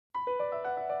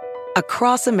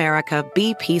Across America,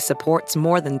 BP supports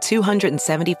more than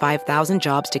 275,000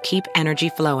 jobs to keep energy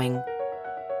flowing.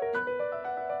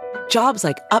 Jobs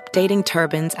like updating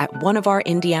turbines at one of our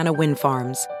Indiana wind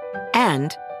farms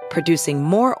and producing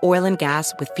more oil and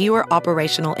gas with fewer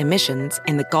operational emissions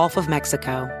in the Gulf of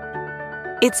Mexico.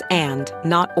 It's and,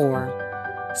 not or.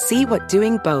 See what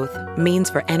doing both means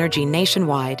for energy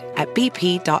nationwide at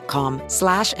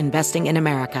bp.com/investing in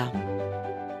America.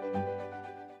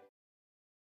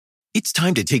 It's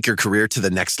time to take your career to the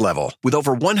next level. With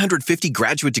over 150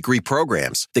 graduate degree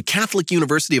programs, the Catholic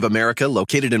University of America,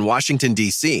 located in Washington,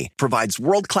 D.C., provides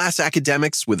world-class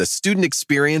academics with a student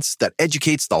experience that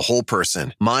educates the whole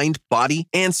person, mind, body,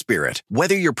 and spirit.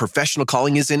 Whether your professional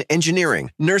calling is in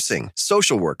engineering, nursing,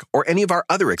 social work, or any of our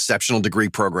other exceptional degree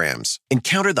programs,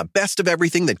 encounter the best of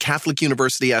everything that Catholic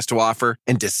University has to offer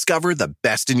and discover the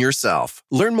best in yourself.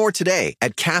 Learn more today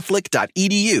at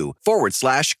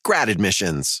catholic.edu/grad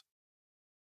admissions.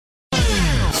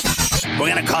 We're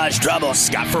going to cause trouble.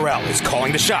 Scott Ferrall is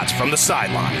calling the shots from the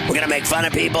sideline. We're going to make fun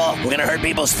of people. We're going to hurt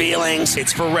people's feelings.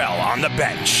 It's Ferrall on the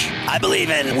bench. I believe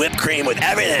in whipped cream with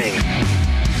everything.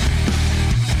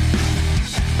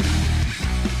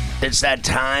 It's that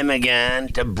time again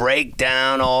to break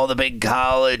down all the big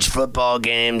college football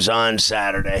games on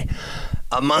Saturday.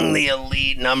 Among the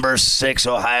elite, number 6,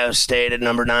 Ohio State at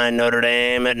number 9, Notre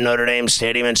Dame at Notre Dame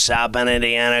Stadium in South Bend,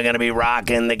 Indiana, going to be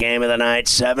rocking the game of the night,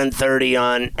 7:30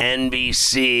 on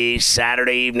NBC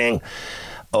Saturday evening.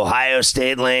 Ohio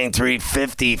State laying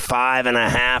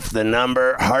 355.5, the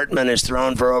number. Hartman has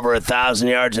thrown for over 1,000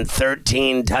 yards and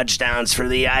 13 touchdowns for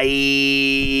the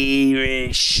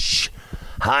Irish.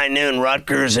 High noon,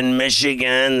 Rutgers in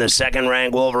Michigan. The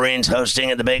second-ranked Wolverines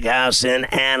hosting at the Big House in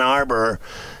Ann Arbor.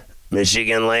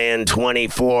 Michigan laying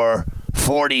 24.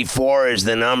 44 is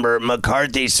the number.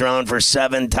 McCarthy's thrown for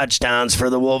 7 touchdowns for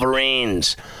the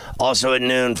Wolverines. Also at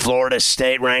noon, Florida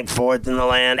State ranked 4th in the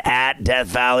land at Death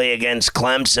Valley against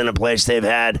Clemson, a place they've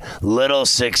had little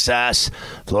success.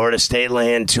 Florida State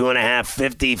laying 2.5,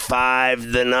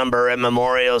 55 the number at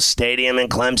Memorial Stadium in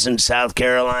Clemson, South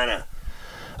Carolina.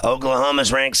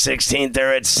 Oklahoma's ranked 16th.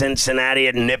 They're at Cincinnati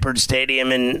at Nippert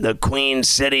Stadium in the Queen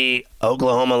City.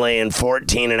 Oklahoma laying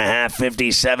 14.5,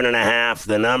 57.5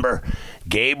 the number.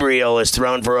 Gabriel is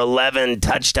thrown for 11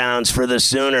 touchdowns for the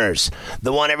Sooners.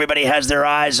 The one everybody has their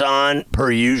eyes on, per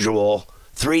usual,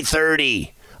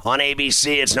 3:30 on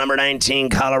ABC. It's number 19,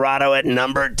 Colorado at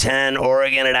number 10,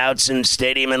 Oregon at Outson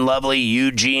Stadium in lovely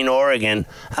Eugene, Oregon.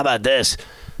 How about this?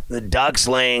 The Ducks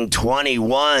laying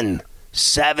 21.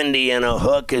 70 and a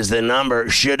hook is the number.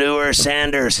 Shedeur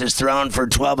Sanders has thrown for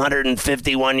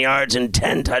 1,251 yards and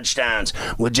 10 touchdowns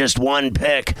with just one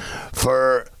pick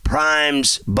for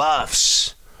Prime's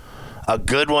Buffs. A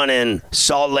good one in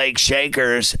Salt Lake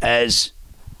Shakers as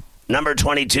number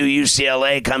 22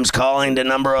 UCLA comes calling to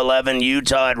number 11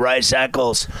 Utah at Rice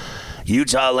Eccles.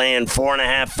 Utah laying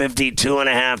 4.5,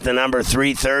 52.5, the number.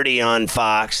 3:30 on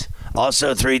Fox.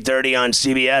 Also 3:30 on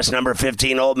CBS, number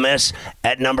 15 Ole Miss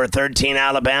at number 13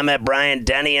 Alabama at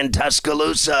Bryant-Denny in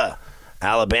Tuscaloosa.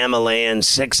 Alabama laying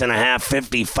 6.5,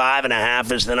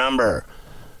 55.5 is the number.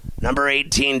 Number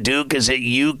 18 Duke is at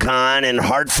UConn in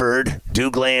Hartford.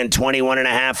 Duke laying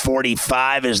 21.5,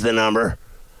 45 is the number.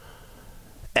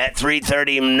 At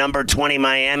 3:30, number 20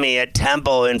 Miami at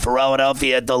Temple in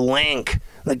Philadelphia at the Link.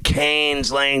 The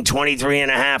Canes laying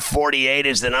 23.5, 48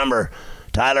 is the number.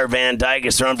 Tyler Van Dyke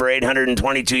is thrown for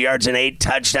 822 yards and 8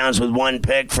 touchdowns with one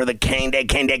pick for the Cane Day.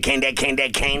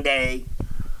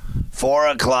 4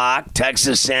 o'clock,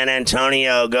 Texas San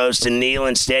Antonio goes to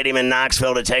Neyland Stadium in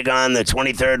Knoxville to take on the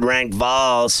 23rd ranked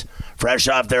Vols, fresh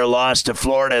off their loss to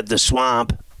Florida at the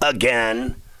Swamp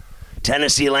again.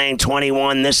 Tennessee laying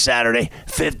 21 this Saturday.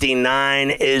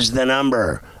 59 is the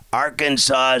number.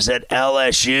 Arkansas is at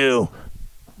LSU.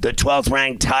 The 12th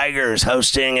ranked Tigers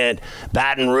hosting at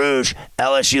Baton Rouge.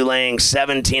 LSU laying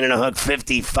 17 and a hook.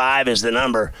 55 is the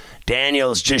number.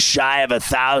 Daniels just shy of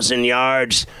 1,000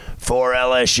 yards for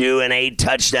LSU and 8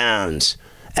 touchdowns.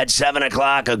 At 7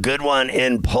 o'clock, a good one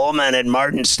in Pullman at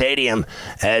Martin Stadium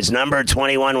as number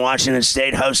 21 Washington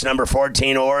State hosts number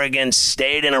 14 Oregon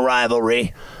State in a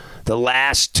rivalry. The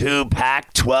last 2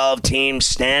 Pac-12 teams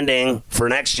standing for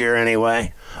next year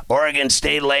anyway. Oregon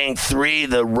State laying 3,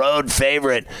 the road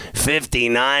favorite.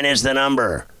 59 is the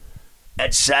number.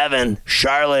 At 7,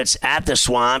 Charlotte's at the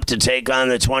Swamp to take on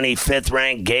the 25th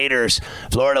ranked Gators.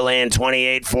 Florida laying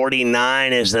 28,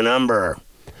 49 is the number.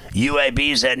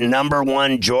 UAB's at number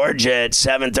 1 Georgia at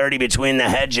 7:30 between the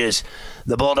hedges.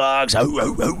 The Bulldogs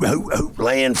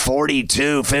laying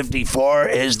 42, 54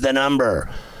 is the number.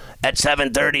 At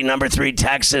 7:30, number 3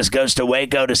 Texas goes to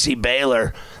Waco to see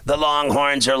Baylor. The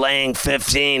Longhorns are laying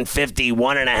 15.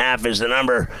 51.5 is the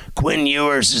number. Quinn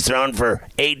Ewers is thrown for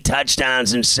 8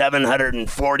 touchdowns and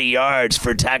 740 yards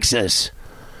for Texas.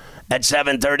 At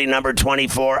 7:30, number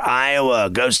 24 Iowa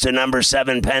goes to number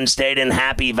 7 Penn State in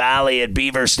Happy Valley at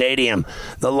Beaver Stadium.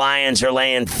 The Lions are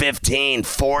laying 15.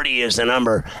 40 is the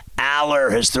number. Aller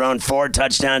has thrown 4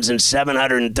 touchdowns and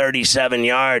 737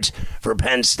 yards for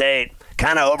Penn State.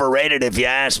 Kind of overrated if you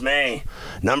ask me.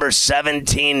 Number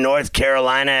 17, North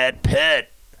Carolina at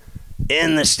Pitt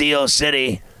in the Steel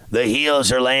City. The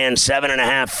Heels are laying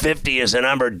 7.5. 50 is the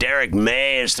number. Derek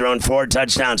May has thrown 4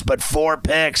 touchdowns, but 4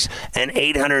 picks and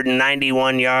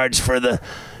 891 yards for the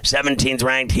 17th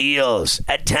ranked Heels.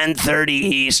 At 10:30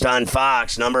 East on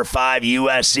Fox, number 5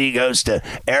 USC goes to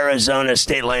Arizona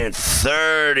State laying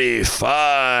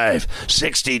 35.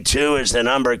 62 is the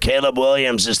number. Caleb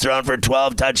Williams has thrown for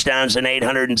 12 touchdowns and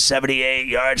 878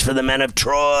 yards for the men of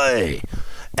Troy.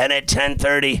 And at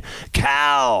 10:30,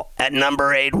 Cal at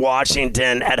number 8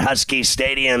 Washington at Husky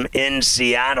Stadium in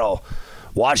Seattle.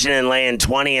 Washington laying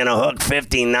 20 and a hook,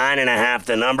 59.5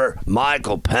 the number.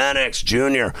 Michael Penix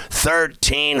Jr.,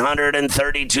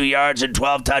 1,332 yards and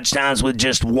 12 touchdowns with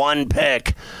just 1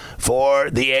 pick for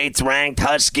the 8th-ranked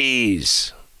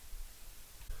Huskies.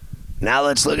 Now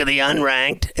let's look at the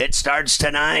unranked. It starts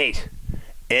tonight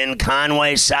in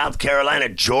Conway, South Carolina.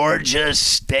 Georgia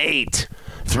State,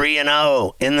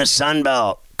 3-0 in the Sun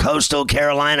Belt. Coastal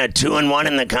Carolina, 2-1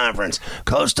 in the conference.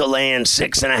 Coastal laying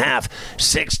 6.5.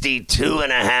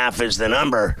 62.5 is the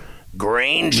number.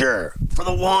 Granger, for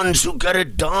the ones who got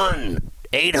it done.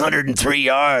 803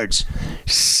 yards,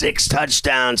 6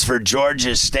 touchdowns for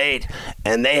Georgia State,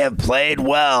 and they have played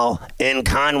well in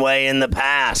Conway in the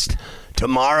past.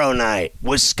 Tomorrow night,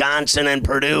 Wisconsin and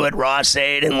Purdue at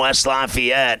Ross-Ade in West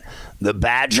Lafayette. The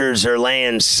Badgers are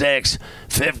laying 6.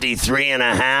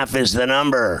 53.5 is the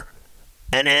number.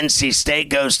 And NC State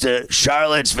goes to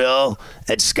Charlottesville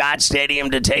at Scott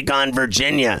Stadium to take on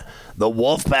Virginia. The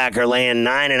Wolfpack are laying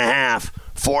 9.5.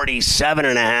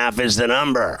 47.5 is the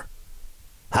number.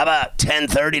 How about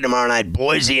 10:30 tomorrow night?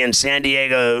 Boise and San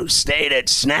Diego State at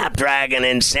Snapdragon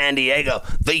in San Diego.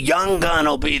 The young gun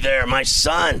will be there, my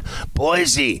son.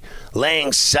 Boise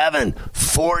laying 7.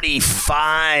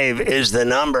 45 is the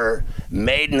number.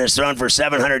 Maiden has thrown for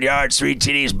 700 yards, 3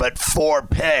 TDs, but 4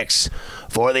 picks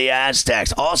for the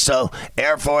Aztecs. Also,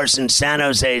 Air Force and San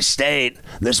Jose State.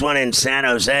 This one in San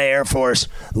Jose, Air Force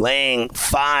laying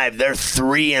 5. They're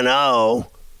 3-0.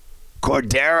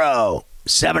 Cordero,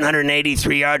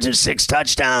 783 yards and 6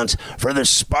 touchdowns for the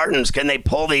Spartans. Can they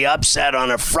pull the upset on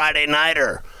a Friday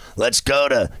nighter? Let's go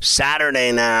to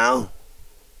Saturday now.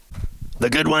 The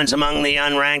good ones among the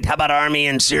unranked. How about Army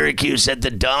and Syracuse at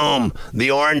the Dome? The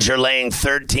Orange are laying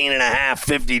 13.5.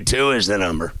 52 is the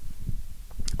number.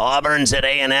 Auburn's at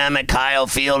A&M at Kyle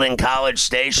Field in College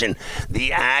Station. The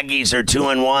Aggies are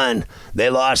 2-1. They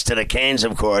lost to the Canes,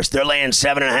 of course. They're laying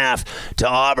 7.5 to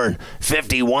Auburn.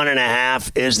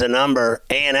 51.5 is the number.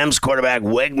 A&M's quarterback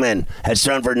Wigman has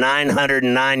thrown for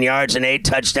 909 yards and 8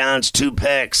 touchdowns, 2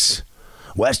 picks.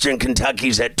 Western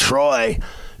Kentucky's at Troy.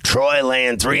 Troy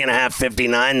laying 3.5.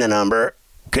 59 the number.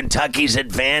 Kentucky's at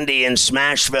Vandy in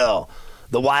Smashville.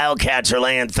 The Wildcats are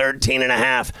laying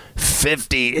 13.5.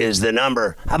 50 is the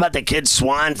number. How about the kid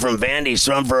Swan from Vandy,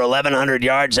 thrown for 1,100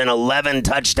 yards and 11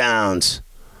 touchdowns?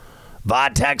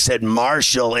 Vatex at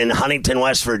Marshall in Huntington,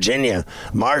 West Virginia.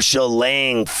 Marshall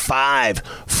laying 5.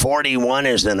 41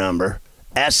 is the number.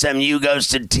 SMU goes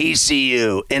to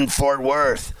TCU in Fort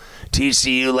Worth.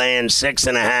 TCU laying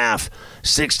 6.5.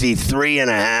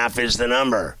 63.5 is the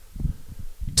number.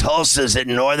 Tulsa's at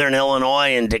Northern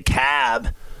Illinois in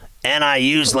DeKalb.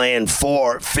 NIU's laying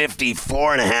 4.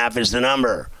 54.5 is the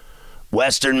number.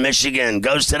 Western Michigan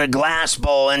goes to the Glass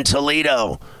Bowl in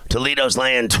Toledo. Toledo's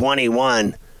laying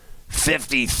 21.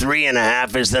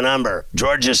 53.5 is the number.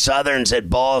 Georgia Southern's at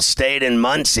Ball State in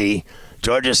Muncie.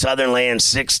 Georgia Southern laying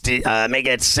 60. Make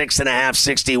it 6.5.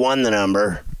 61 the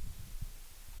number.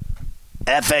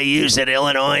 FAU's at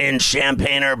Illinois in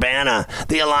Champaign-Urbana.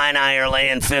 The Illini are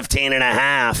laying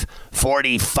 15.5.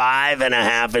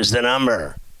 45.5 is the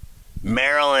number.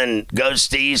 Maryland goes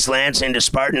to East Lansing to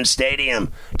Spartan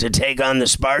Stadium to take on the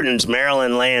Spartans.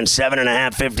 Maryland laying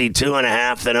 7.5.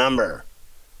 52.5 the number.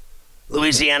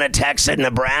 Louisiana Tech's at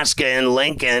Nebraska in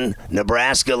Lincoln.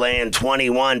 Nebraska laying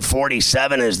 21.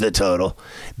 47 is the total.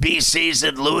 BC's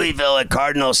at Louisville at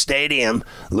Cardinal Stadium.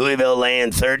 Louisville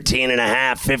laying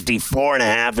 13.5.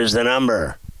 54.5 is the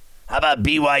number. How about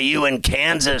BYU and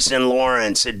Kansas in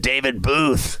Lawrence at David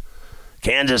Booth?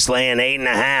 Kansas laying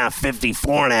 8.5.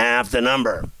 54.5 the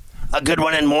number. A good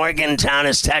one in Morgantown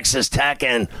is Texas Tech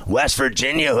and West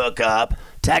Virginia hook up.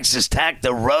 Texas Tech,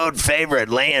 the road favorite,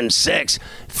 laying 6.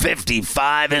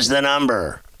 55 is the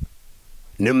number.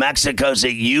 New Mexico's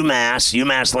at UMass.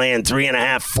 UMass laying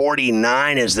 3.5.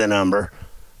 49 is the number.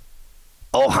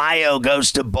 Ohio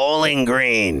goes to Bowling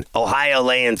Green. Ohio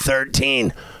laying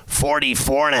 13.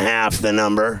 44.5 the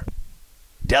number.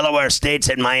 Delaware State's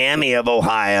at Miami of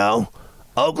Ohio.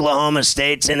 Oklahoma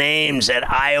State's in Ames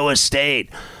at Iowa State.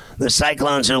 The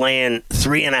Cyclones are laying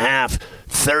 3.5.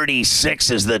 36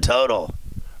 is the total.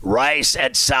 Rice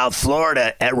at South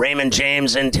Florida at Raymond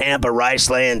James in Tampa. Rice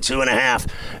laying 2.5.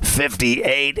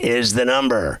 58 is the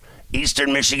number.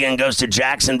 Eastern Michigan goes to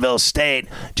Jacksonville State.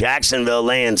 Jacksonville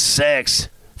laying 6.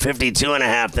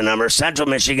 52.5 the number. Central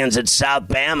Michigan's at South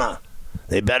Bama.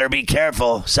 They better be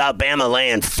careful. South Bama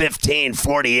laying 15,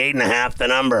 48.5 the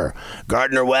number.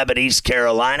 Gardner-Webb at East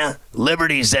Carolina.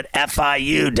 Liberty's at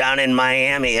FIU down in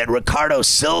Miami at Ricardo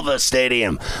Silva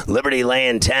Stadium. Liberty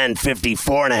laying 10,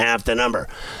 54.5 the number.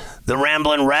 The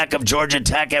Ramblin' Wreck of Georgia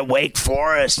Tech at Wake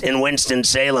Forest in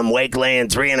Winston-Salem. Wake laying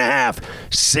 3.5,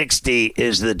 60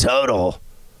 is the total.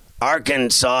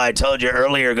 Arkansas, I told you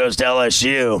earlier, goes to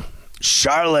LSU.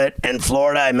 Charlotte and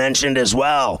Florida I mentioned as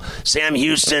well. Sam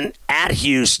Houston at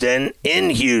Houston in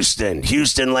Houston.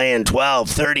 Houston laying 12,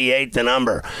 38 the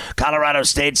number. Colorado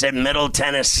State's at Middle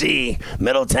Tennessee.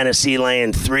 Middle Tennessee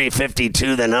laying 3,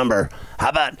 52 the number. How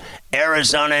about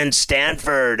Arizona and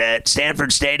Stanford at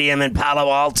Stanford Stadium in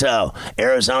Palo Alto?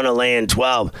 Arizona laying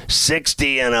 12,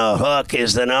 60 and a hook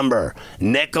is the number.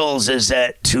 Nichols is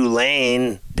at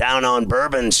Tulane down on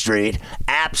Bourbon Street.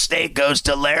 App State goes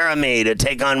to Laramie to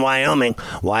take on Wyoming.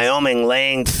 Wyoming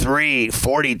laying 3,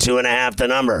 42.5 the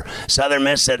number. Southern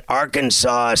Miss at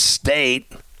Arkansas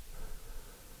State.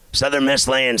 Southern Miss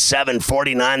laying 7,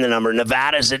 49 the number.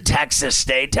 Nevada's at Texas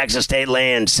State. Texas State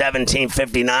laying 17,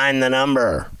 59 the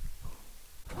number.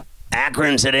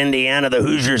 Akron's at Indiana. The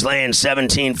Hoosiers laying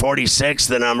 17, 46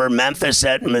 the number. Memphis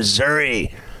at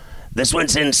Missouri. This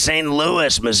one's in St.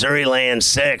 Louis. Missouri laying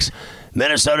 6.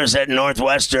 Minnesota's at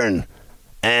Northwestern.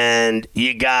 And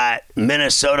you got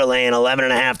Minnesota laying 11.5,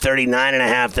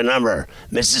 39.5 the number.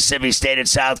 Mississippi State at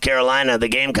South Carolina. The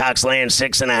Gamecocks laying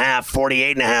 6.5,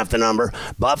 48.5 the number.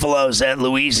 Buffalo's at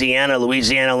Louisiana.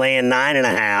 Louisiana laying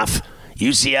 9.5.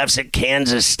 UCF's at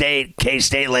Kansas State.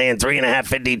 K-State laying 3.5,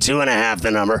 52.5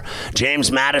 the number.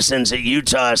 James Madison's at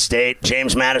Utah State.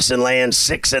 James Madison laying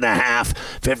 6.5,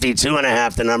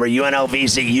 52.5 the number.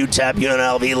 UNLV's at UTEP.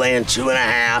 UNLV laying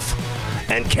 2.5.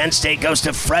 And Kent State goes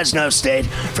to Fresno State.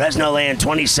 Fresno laying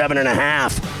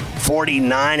 27.5.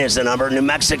 49 is the number. New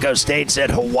Mexico State's at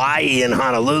Hawaii in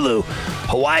Honolulu.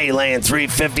 Hawaii laying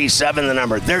 3.57 the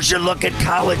number. There's your look at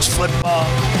college football.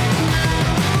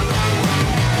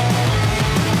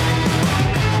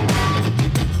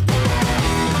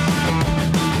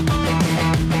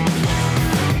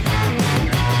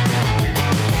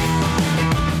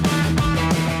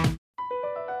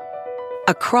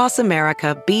 Across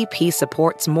America, BP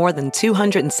supports more than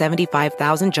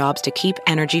 275,000 jobs to keep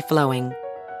energy flowing.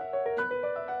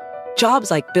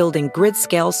 Jobs like building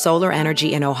grid-scale solar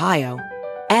energy in Ohio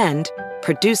and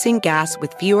producing gas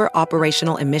with fewer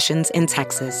operational emissions in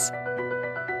Texas.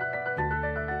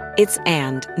 It's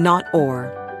and, not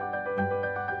or.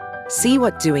 See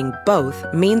what doing both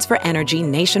means for energy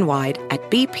nationwide at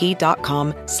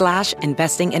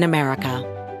bp.com/investing in America.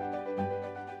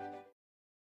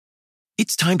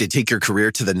 It's time to take your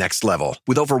career to the next level.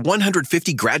 With over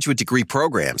 150 graduate degree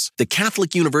programs, the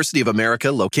Catholic University of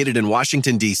America, located in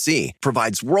Washington, D.C.,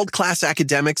 provides world-class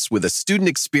academics with a student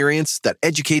experience that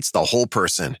educates the whole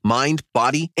person, mind,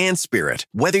 body, and spirit.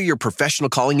 Whether your professional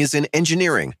calling is in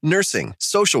engineering, nursing,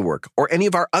 social work, or any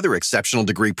of our other exceptional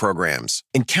degree programs,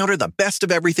 encounter the best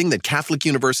of everything that Catholic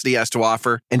University has to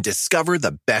offer and discover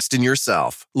the best in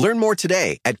yourself. Learn more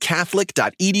today at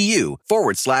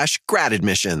catholic.edu/grad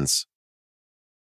admissions.